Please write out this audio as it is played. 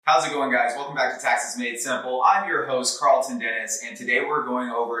How's it going, guys? Welcome back to Taxes Made Simple. I'm your host, Carlton Dennis, and today we're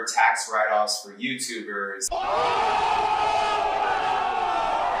going over tax write-offs for YouTubers.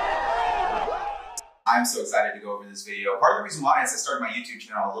 I'm so excited to go over this video. Part of the reason why is I started my YouTube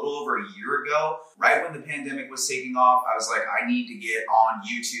channel a little over a year ago. Right when the pandemic was taking off, I was like, I need to get on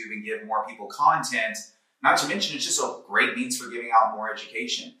YouTube and give more people content. Not to mention, it's just a great means for giving out more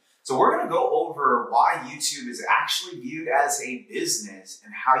education. So we're going to go over why YouTube is actually viewed as a business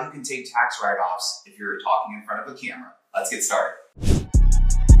and how you can take tax write-offs if you're talking in front of a camera. Let's get started.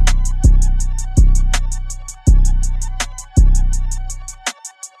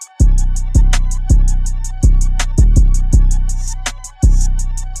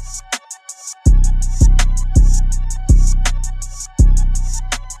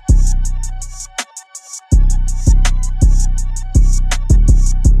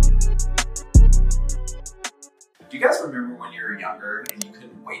 Do you guys remember when you were younger and you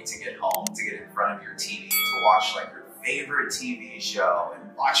couldn't wait to get home to get in front of your TV to watch like your favorite TV show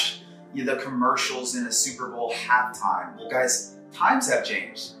and watch the commercials in a Super Bowl halftime? Well, guys, times have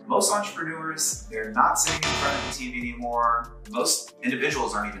changed. Most entrepreneurs, they're not sitting in front of the TV anymore. Most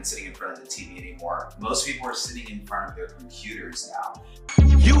individuals aren't even sitting in front of the TV anymore. Most people are sitting in front of their computers now.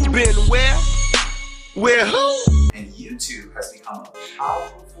 You've been where? Where who? And YouTube has become a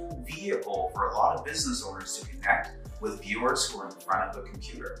powerful vehicle for a lot of business owners to connect with viewers who are in front of a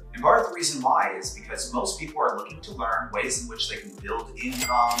computer. And part of the reason why is because most people are looking to learn ways in which they can build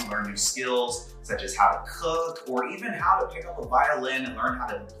income, learn new skills, such as how to cook, or even how to pick up a violin and learn how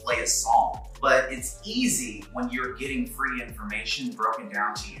to play a song. But it's easy when you're getting free information broken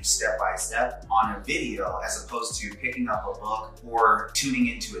down to you step by step on a video, as opposed to picking up a book or tuning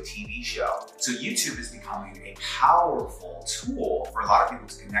into a TV show. So YouTube is becoming a powerful tool for a lot of people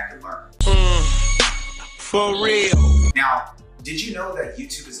to connect and learn. For real. Now, did you know that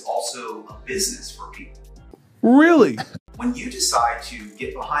YouTube is also a business for people? Really? When you decide to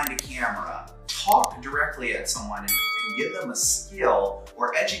get behind a camera, talk directly at someone and give them a skill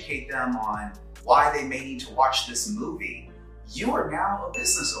or educate them on why they may need to watch this movie, you are now a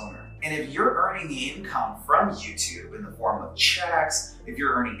business owner. And if you're earning income from YouTube in the form of checks, if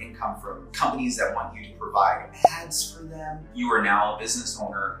you're earning income from companies that want you to provide ads for them, you are now a business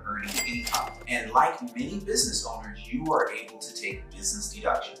owner earning income. And like many business owners, you are able to take business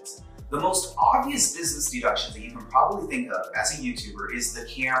deductions. The most obvious business deductions that you can probably think of as a YouTuber is the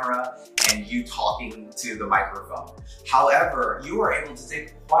camera and you talking to the microphone. However, you are able to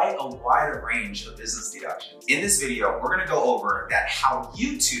take quite a wider range of business deductions. In this video, we're gonna go over how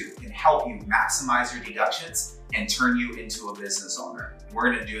YouTube can help you maximize your deductions and turn you into a business owner. And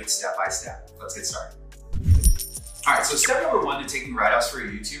we're gonna do it step by step. Let's get started. All right, so step number one to taking write-offs for a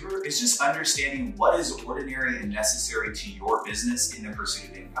YouTuber is just understanding what is ordinary and necessary to your business in the pursuit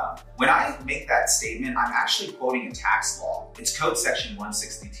of income. When I make that statement, I'm actually quoting a tax law. It's Code Section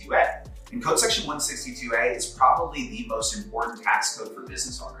 162A. And Code Section 162A is probably the most important tax code for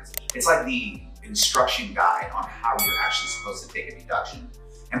business owners. It's like the instruction guide on how you're actually supposed to take a deduction.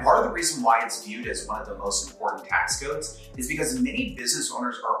 And part of the reason why it's viewed as one of the most important tax codes is because many business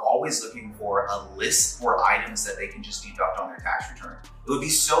owners are always looking for a list for items that they can just deduct on their tax return. It would be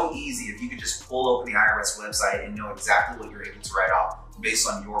so easy if you could just pull open the IRS website and know exactly what you're able to write off based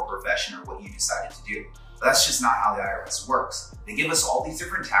on your profession or what you decided to do. But that's just not how the IRS works. They give us all these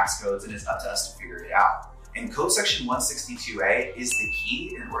different tax codes and it's up to us to figure it out. And Code Section 162A is the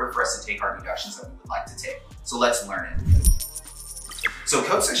key in order for us to take our deductions that we would like to take. So let's learn it. So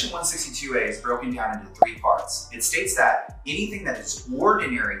Code Section 162A is broken down into three parts. It states that anything that is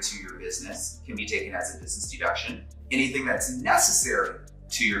ordinary to your business can be taken as a business deduction. Anything that's necessary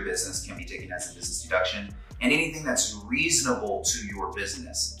to your business can be taken as a business deduction. And anything that's reasonable to your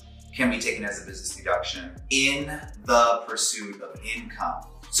business can be taken as a business deduction in the pursuit of income.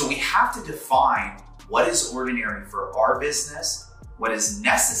 So we have to define what is ordinary for our business, what is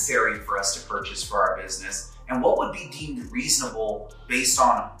necessary for us to purchase for our business, and what would be deemed reasonable based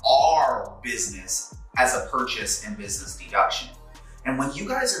on our business as a purchase and business deduction. And when you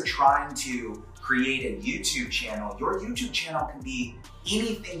guys are trying to create a YouTube channel, your YouTube channel can be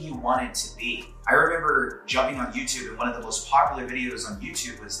anything you want it to be. I remember jumping on YouTube and one of the most popular videos on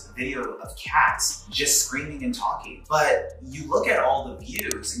YouTube was a video of cats just screaming and talking. But you look at all the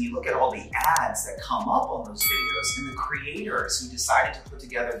views and you look at all the ads that come up on those videos, and the creators who decided to put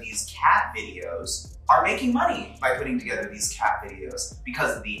together these cat videos are making money by putting together these cat videos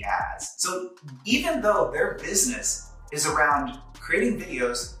because of the ads. So even though their business is around creating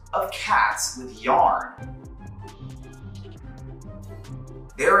videos of cats with yarn,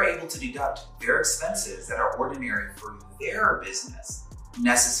 they're able to deduct their expenses that are ordinary for their business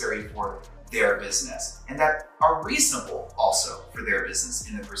necessary for their business and that are reasonable also for their business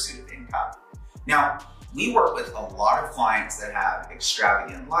in the pursuit of income. Now, we work with a lot of clients that have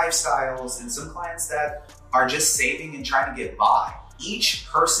extravagant lifestyles and some clients that are just saving and trying to get by. Each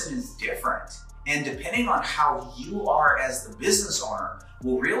person is different, and depending on how you are as the business owner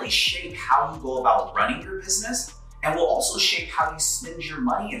will really shape how you go about running your business and will also shape how you spend your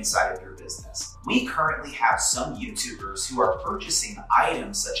money inside of your business. We currently have some YouTubers who are purchasing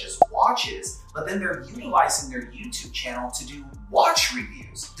items such as watches, but then they're utilizing their YouTube channel to do watch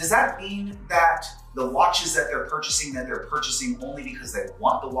reviews. Does that mean that the watches that they're purchasing only because they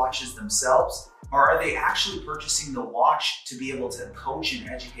want the watches themselves? Or are they actually purchasing the watch to be able to coach and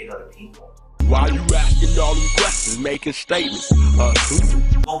educate other people? Why you asking all them questions, making statements?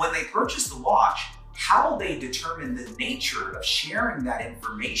 Well, when they purchase the watch, how they determine the nature of sharing that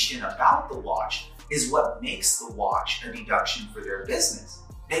information about the watch is what makes the watch a deduction for their business.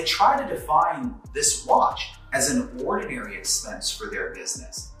 They try to define this watch as an ordinary expense for their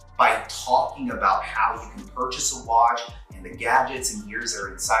business by talking about how you can purchase a watch and the gadgets and gears that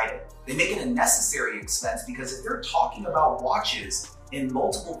are inside it. They make it a necessary expense because if they're talking about watches in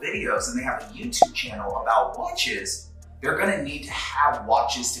multiple videos and they have a YouTube channel about watches, they're gonna need to have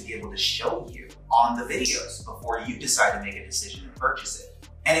watches to be able to show you on the videos before you decide to make a decision to purchase it.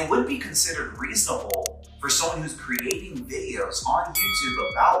 And it would be considered reasonable for someone who's creating videos on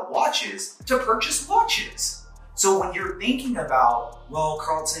YouTube about watches to purchase watches. So when you're thinking about, well,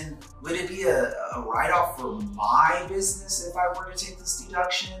 Carlton, would it be a write-off for my business if I were to take this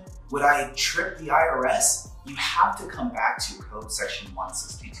deduction? Would I trip the IRS? You have to come back to Code Section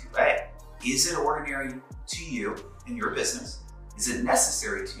 162A. Is it ordinary to you in your business? Is it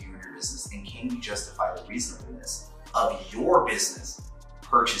necessary to you in your business? And can you justify the reasonableness of your business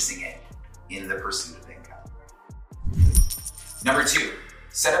purchasing it in the pursuit of income? Number 2,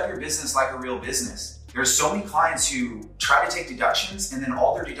 set up your business like a real business. There's so many clients who try to take deductions and then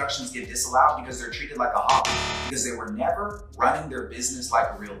all their deductions get disallowed because they're treated like a hobby because they were never running their business like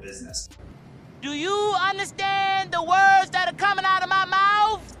a real business. Do you understand the words that are coming out of my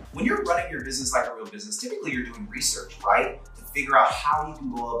mouth? When you're running your business like a real business, typically you're doing research, right? To figure out how you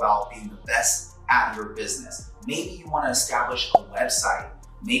can go about being the best at your business. Maybe you want to establish a website.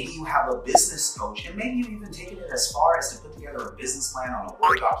 Maybe you have a business coach, and maybe you've even taken it as far as to put together a business plan on a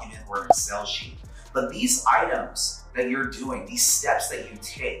Word document or an Excel sheet. But these items that you're doing, these steps that you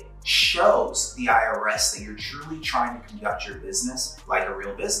take, shows the IRS that you're truly trying to conduct your business like a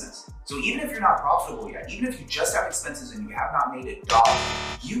real business. So even if you're not profitable yet, even if you just have expenses and you have not made a dollar,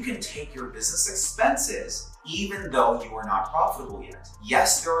 you can take your business expenses even though you are not profitable yet.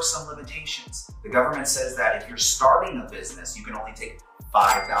 Yes, there are some limitations. The government says that if you're starting a business, you can only take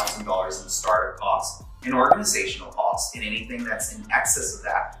 $5,000 in startup costs and organizational costs, and anything that's in excess of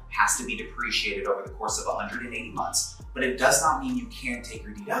that has to be depreciated over the course of 180 months. But it does not mean you can't take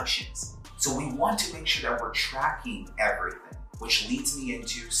your deductions. So we want to make sure that we're tracking everything, which leads me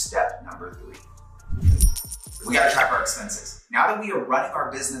into step number 3. We gotta track our expenses. Now that we are running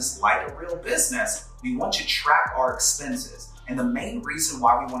our business like a real business, we want to track our expenses. And the main reason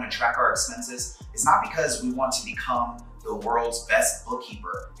why we want to track our expenses is not because we want to become the world's best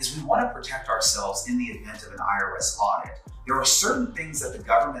bookkeeper, is we want to protect ourselves in the event of an IRS audit. There are certain things that the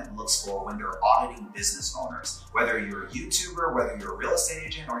government looks for when they're auditing business owners. Whether you're a YouTuber, whether you're a real estate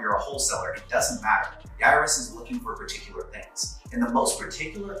agent, or you're a wholesaler, it doesn't matter. The IRS is looking for particular things. And the most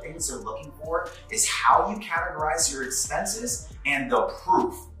particular things they're looking for is how you categorize your expenses and the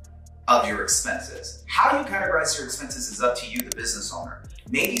proof of your expenses. How you categorize your expenses is up to you, the business owner.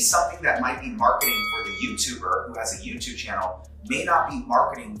 Maybe something that might be marketing for the YouTuber who has a YouTube channel may not be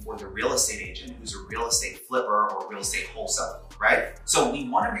marketing for the real estate agent who's a real estate flipper or real estate wholesaler, right? So we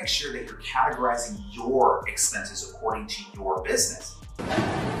want to make sure that you're categorizing your expenses according to your business.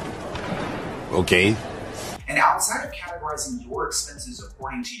 Okay. And outside of categorizing your expenses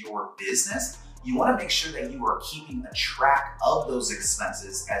according to your business, you want to make sure that you are keeping a track of those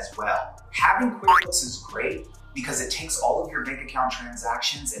expenses as well. Having QuickBooks is great because it takes all of your bank account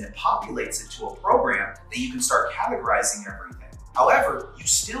transactions and it populates it to a program that you can start categorizing everything. However, you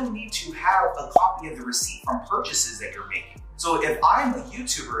still need to have a copy of the receipt from purchases that you're making. So if I'm a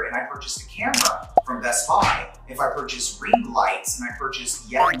YouTuber and I purchased a camera from Best Buy, if I purchase ring lights and I purchase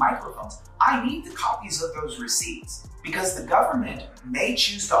Yeti microphones, I need the copies of those receipts because the government may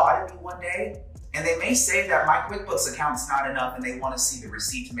choose to audit me one day and they may say that my QuickBooks account's not enough and they want to see the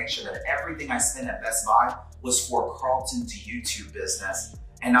receipt to make sure that everything I spent at Best Buy was for Carlton's YouTube business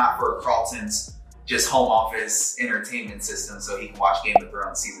and not for Carlton's just home office entertainment system so he can watch Game of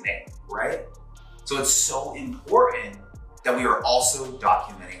Thrones season 8, right? So it's so important that we are also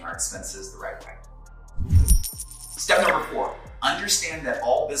documenting our expenses the right way. Step number 4, understand that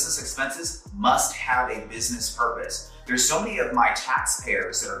all business expenses must have a business purpose. There's so many of my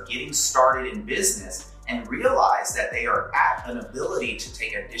taxpayers that are getting started in business and realize that they are at an ability to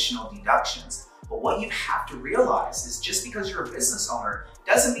take additional deductions. But what you have to realize is just because you're a business owner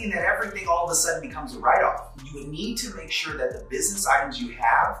doesn't mean that everything all of a sudden becomes a write-off. You would need to make sure that the business items you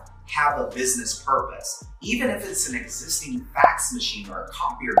have a business purpose. Even if it's an existing fax machine or a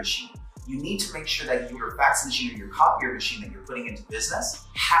copier machine, you need to make sure that your fax machine or your copier machine that you're putting into business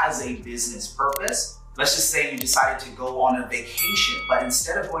has a business purpose. Let's just say you decided to go on a vacation, but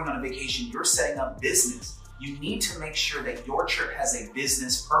instead of going on a vacation, you're setting up business. You need to make sure that your trip has a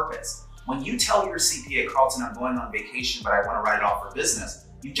business purpose. When you tell your CPA, Carlton, I'm going on vacation, but I want to write it off for business,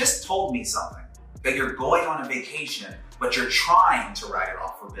 you just told me something, that you're going on a vacation, but you're trying to write it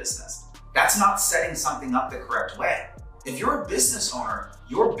off for business. That's not setting something up the correct way. If you're a business owner,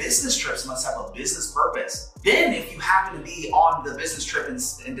 your business trips must have a business purpose. Then if you happen to be on the business trip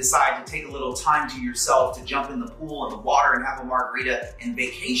and decide to take a little time to yourself to jump in the pool and the water and have a margarita and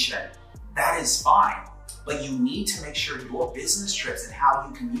vacation, that is fine. But you need to make sure your business trips and how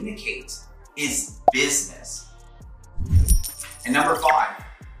you communicate is business. And number 5,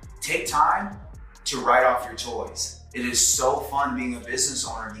 take time to write off your toys. It is so fun being a business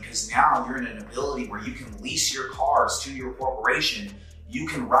owner because now you're in an ability where you can lease your cars to your corporation. You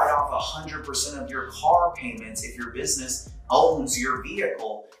can write off 100% of your car payments if your business owns your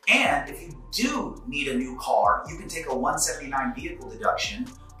vehicle. And if you do need a new car, you can take a 179 vehicle deduction,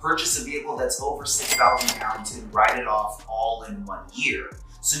 purchase a vehicle that's over 6,000 pounds and write it off all in 1 year.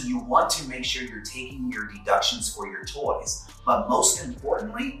 So you want to make sure you're taking your deductions for your toys. But most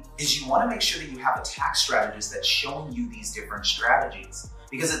importantly is you want to make sure that you have a tax strategist that's showing you these different strategies.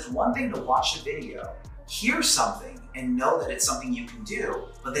 Because it's one thing to watch a video, hear something, and know that it's something you can do,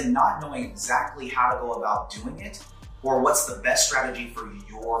 but then not knowing exactly how to go about doing it or what's the best strategy for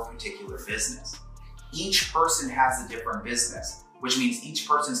your particular business. Each person has a different business, which means each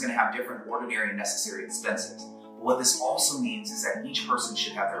person is going to have different ordinary and necessary expenses. But what this also means is that each person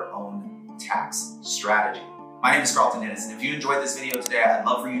should have their own tax strategy. My name is Carlton Dennis, and if you enjoyed this video today, I'd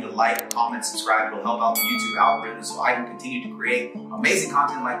love for you to like, comment, subscribe. It'll help out the YouTube algorithm so I can continue to create amazing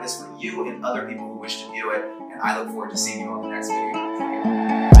content like this for you and other people who wish to view it. And I look forward to seeing you on the next video.